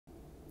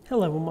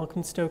Hello and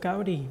welcome to Stoke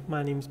Audi.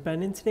 My name's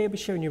Ben and today I'll be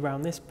showing you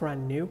around this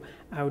brand new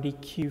Audi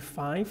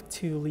Q5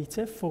 2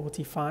 litre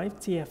 45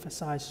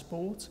 TFSI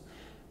Sport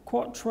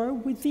Quattro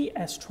with the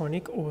S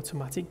Tronic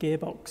automatic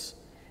gearbox.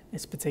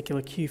 This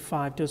particular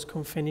Q5 does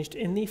come finished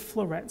in the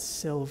Floret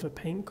Silver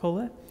paint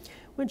colour,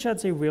 which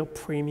adds a real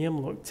premium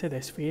look to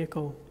this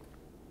vehicle.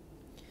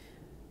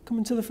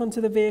 Coming to the front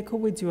of the vehicle,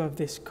 we do have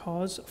this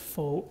car's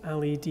full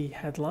LED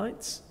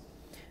headlights.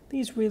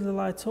 These really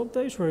light up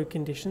those road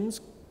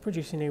conditions,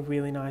 producing a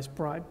really nice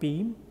bright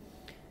beam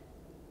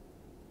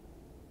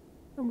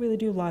and really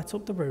do light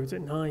up the roads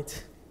at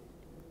night.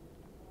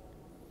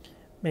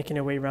 Making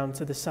our way around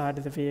to the side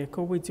of the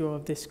vehicle, we do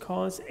have this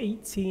car's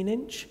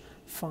 18-inch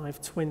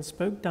 5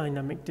 twin-spoke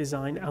dynamic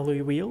design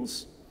alloy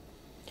wheels.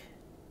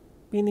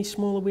 Being these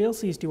smaller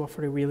wheels, these do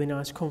offer a really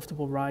nice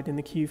comfortable ride in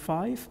the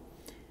Q5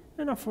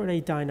 and offer a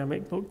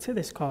dynamic look to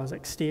this car's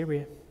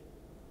exterior.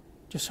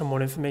 Just some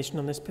more information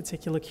on this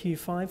particular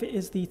Q5, it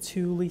is the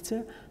 2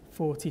 litre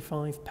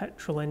 45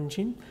 petrol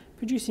engine,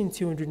 producing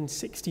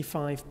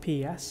 265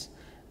 PS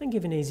and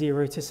giving a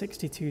 0 to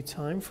 62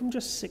 time from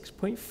just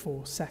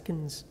 6.4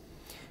 seconds.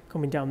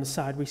 Coming down the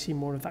side, we see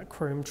more of that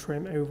chrome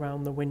trim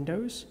around the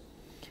windows,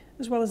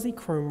 as well as the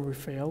chrome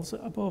roof rails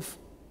above.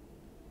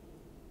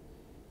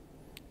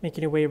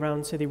 Making our way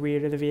around to the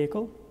rear of the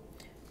vehicle,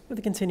 with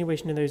a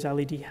continuation of those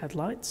LED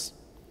headlights.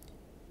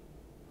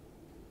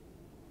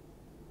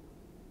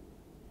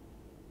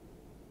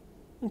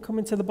 And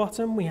coming to the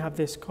bottom, we have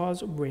this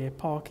car's rear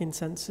parking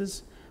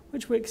sensors,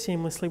 which work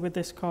seamlessly with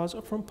this car's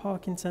front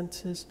parking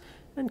sensors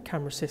and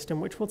camera system,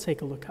 which we'll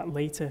take a look at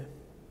later.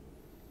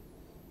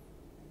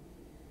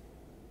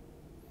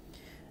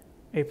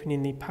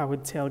 Opening the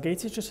powered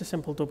tailgate is just a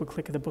simple double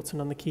click of the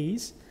button on the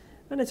keys,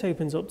 and it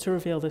opens up to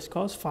reveal this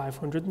car's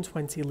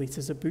 520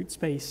 litres of boot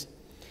space.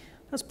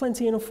 That's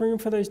plenty enough room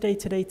for those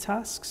day-to-day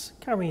tasks,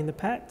 carrying the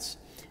pets,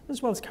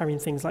 as well as carrying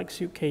things like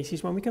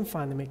suitcases when we can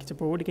finally make it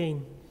abroad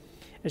again.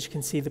 As you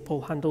can see, the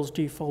pull handles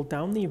do fold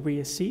down the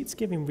rear seats,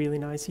 giving really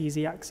nice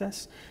easy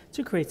access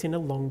to creating a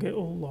longer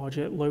or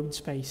larger load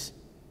space.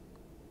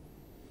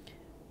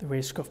 The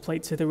rear scuff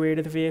plate to the rear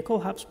of the vehicle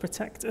helps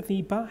protect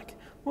the back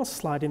while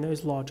sliding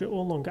those larger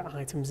or longer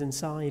items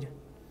inside.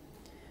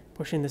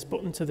 Pushing this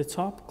button to the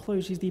top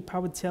closes the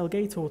powered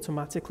tailgate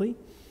automatically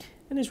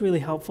and is really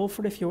helpful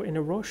for if you're in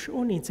a rush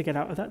or need to get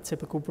out of that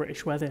typical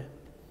British weather.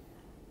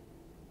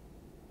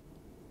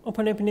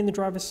 Upon opening the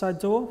driver's side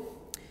door,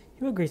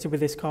 you are greeted with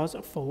this car's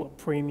full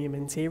premium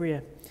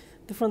interior.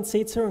 The front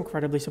seats are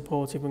incredibly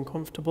supportive and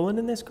comfortable, and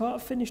in this car are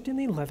finished in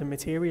the leather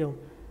material.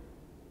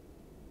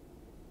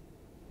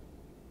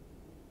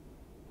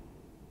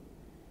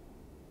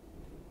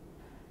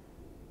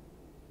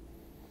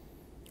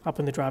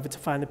 Helping the driver to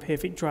find the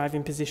perfect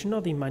driving position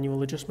are the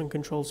manual adjustment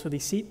controls for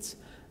these seats,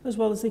 as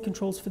well as the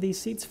controls for these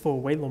seats'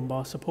 four-way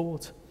lumbar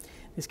support.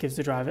 This gives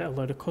the driver a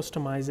load of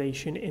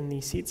customization in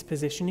the seat's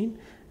positioning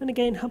and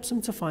again helps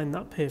them to find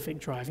that perfect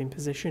driving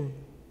position.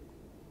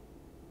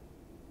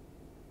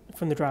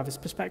 From the driver's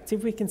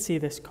perspective, we can see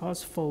this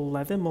car's full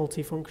leather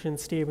multifunction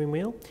steering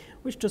wheel,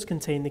 which does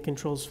contain the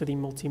controls for the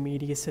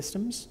multimedia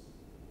systems.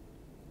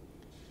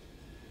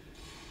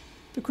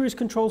 The cruise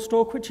control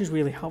stalk, which is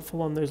really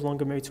helpful on those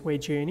longer motorway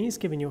journeys,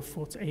 giving your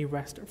foot a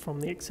rest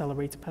from the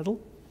accelerator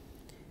pedal.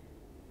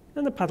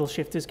 And the paddle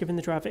shifters giving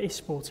the driver a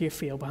sportier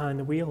feel behind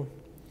the wheel.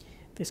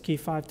 This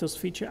Q5 does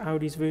feature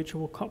Audi's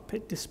virtual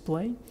cockpit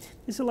display.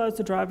 This allows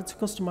the driver to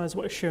customise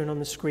what is shown on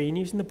the screen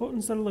using the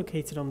buttons that are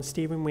located on the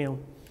steering wheel.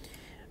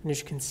 And as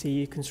you can see,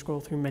 you can scroll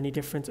through many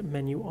different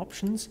menu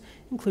options,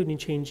 including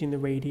changing the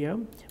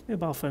radio,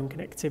 mobile phone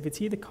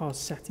connectivity, the car's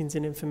settings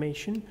and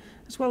information,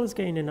 as well as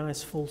getting a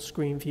nice full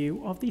screen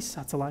view of the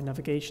satellite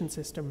navigation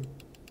system.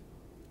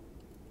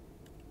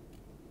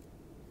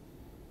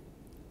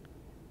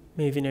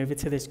 Moving over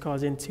to this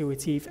car's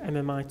intuitive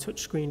MMI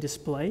touchscreen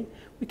display,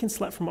 we can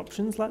select from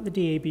options like the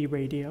DAB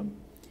radio,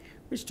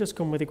 which does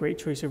come with a great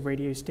choice of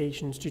radio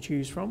stations to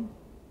choose from.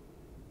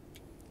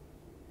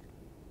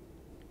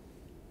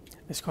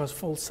 This car's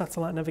full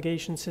satellite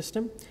navigation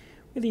system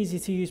with easy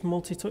to use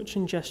multi-touch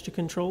and gesture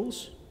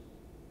controls,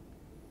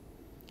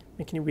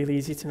 making it really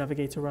easy to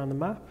navigate around the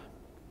map.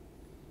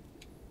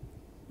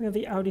 We have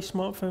the Audi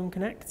Smartphone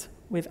Connect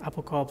with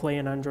Apple CarPlay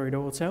and Android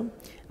Auto,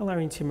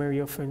 allowing you to mirror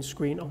your phone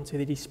screen onto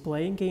the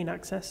display and gain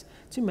access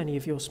to many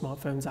of your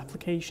smartphone's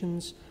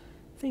applications,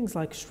 things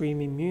like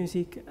streaming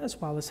music as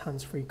well as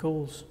hands-free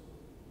calls.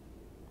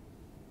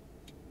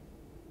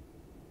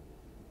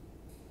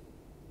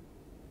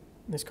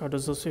 This car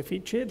does also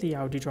feature the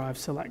Audi Drive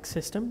Select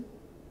system.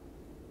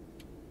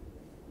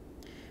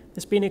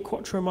 This being a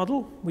Quattro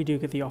model, we do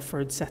get the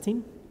off-road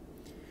setting,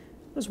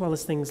 as well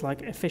as things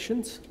like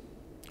efficient,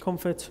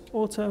 comfort,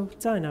 auto,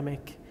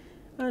 dynamic,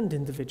 and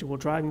individual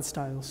driving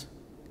styles.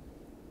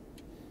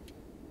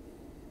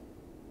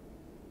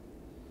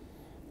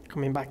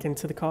 Coming back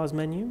into the car's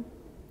menu,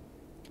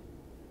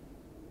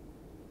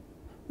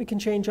 we can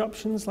change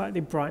options like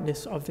the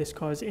brightness of this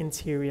car's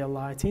interior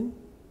lighting,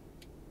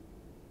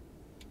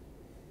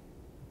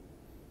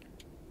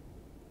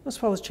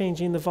 as well as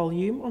changing the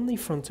volume on the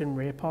front and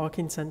rear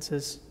parking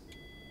sensors.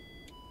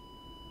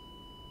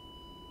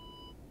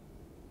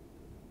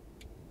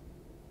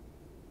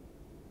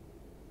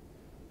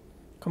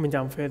 Coming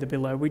down further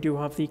below, we do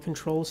have the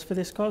controls for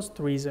this car's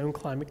 3-zone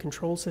climate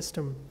control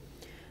system.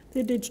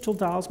 The digital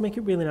dials make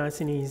it really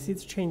nice and easy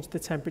to change the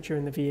temperature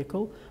in the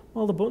vehicle,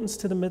 while the buttons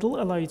to the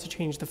middle allow you to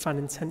change the fan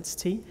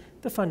intensity,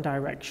 the fan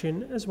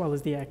direction, as well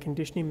as the air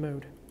conditioning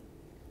mode.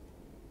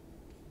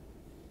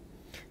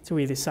 To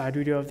either side,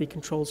 we do have the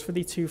controls for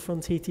the 2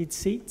 front heated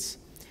seats.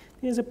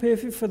 These are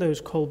perfect for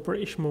those cold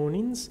British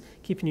mornings,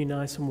 keeping you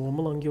nice and warm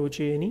along your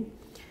journey.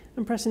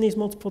 And pressing these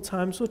multiple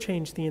times will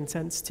change the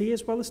intensity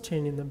as well as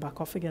turning them back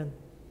off again.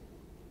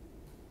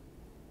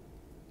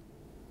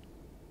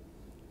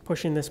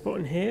 Pushing this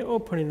button here or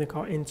putting the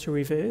car into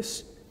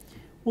reverse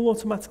will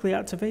automatically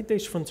activate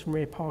those front and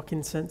rear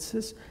parking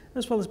sensors,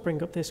 as well as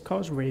bring up this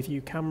car's rear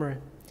view camera.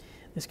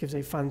 This gives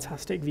a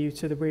fantastic view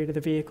to the rear of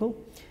the vehicle,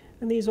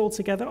 and these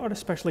altogether are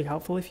especially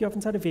helpful if you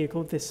haven't had a vehicle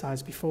of this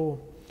size before.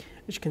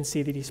 As you can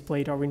see, the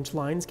displayed orange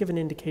lines give an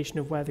indication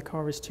of where the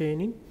car is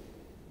turning,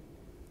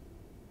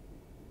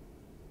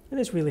 and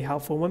it's really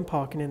helpful when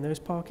parking in those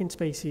parking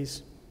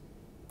spaces.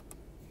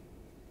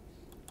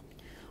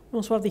 We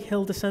also have the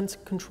hill descent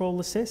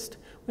control assist,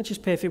 which is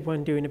perfect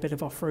when doing a bit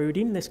of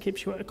off-roading. This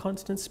keeps you at a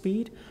constant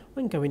speed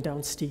when going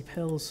down steep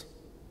hills.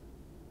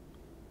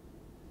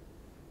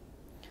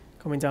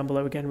 Coming down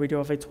below again, we do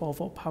have a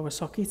 12-volt power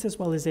socket as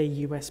well as a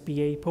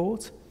USB-A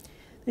port.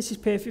 This is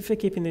perfect for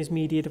keeping those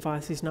media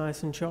devices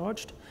nice and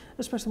charged,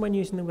 especially when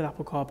using them with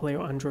Apple CarPlay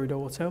or Android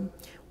Auto,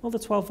 while the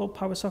 12-volt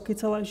power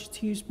socket allows you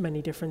to use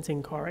many different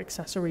in-car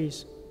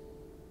accessories.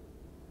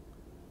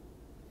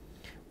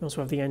 We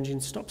also have the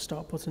engine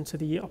stop-start button to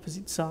the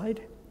opposite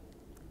side.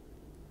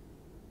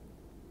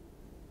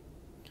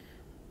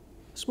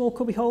 A small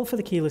cubby hole for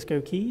the keyless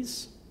go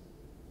keys.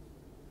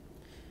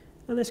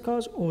 And this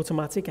car's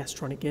automatic S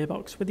Tronic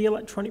gearbox with the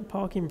electronic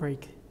parking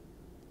brake.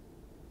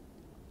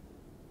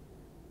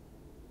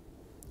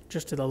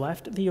 Just to the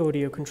left, the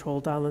audio control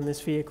dial in this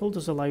vehicle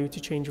does allow you to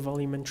change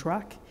volume and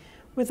track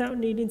without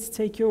needing to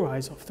take your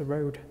eyes off the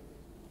road.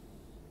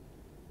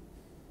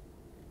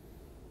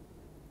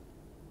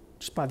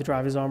 Just by the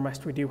driver's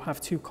armrest, we do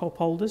have 2 cup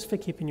holders for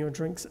keeping your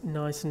drinks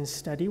nice and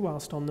steady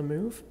whilst on the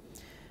move.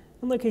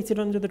 And located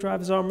under the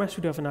driver's armrest,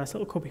 we do have a nice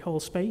little cubbyhole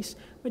space,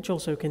 which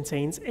also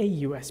contains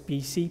a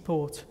USB-C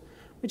port,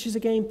 which is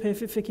again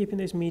perfect for keeping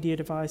those media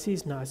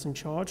devices nice and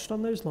charged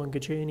on those longer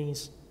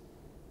journeys.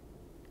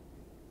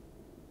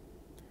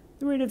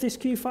 The rear of this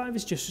Q5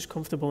 is just as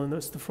comfortable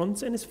as the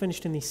front and is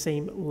finished in the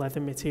same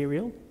leather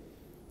material.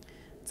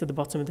 To the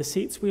bottom of the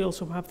seats, we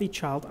also have the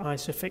child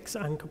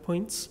ISOFIX anchor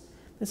points.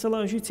 This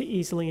allows you to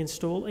easily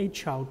install a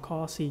child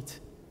car seat.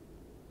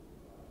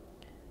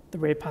 The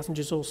rear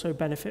passengers also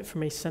benefit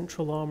from a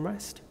central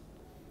armrest.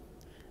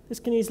 This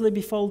can easily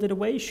be folded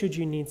away should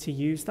you need to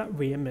use that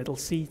rear middle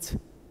seat.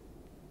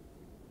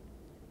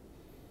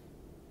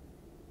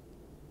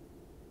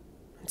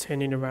 And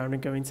turning around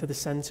and going to the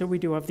centre, we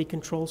do have the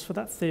controls for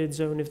that 3rd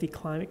zone of the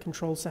climate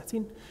control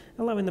setting,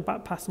 allowing the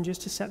back passengers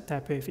to set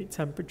their perfect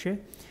temperature,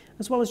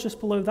 as well as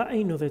just below that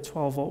another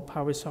 12-volt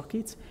power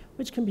socket,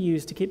 which can be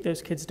used to keep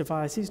those kids'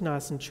 devices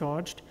nice and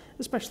charged,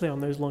 especially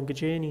on those longer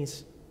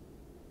journeys.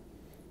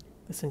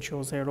 This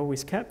ensures they are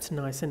always kept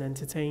nice and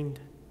entertained.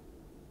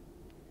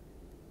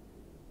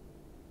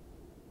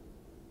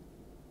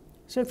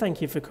 So thank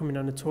you for coming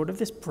on a tour of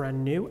this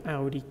brand new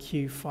Audi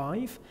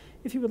Q5.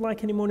 If you would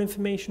like any more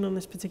information on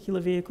this particular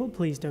vehicle,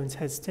 please don't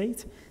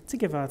hesitate to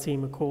give our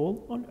team a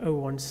call on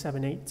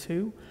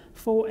 01782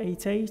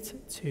 488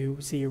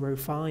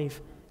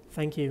 205.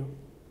 Thank you.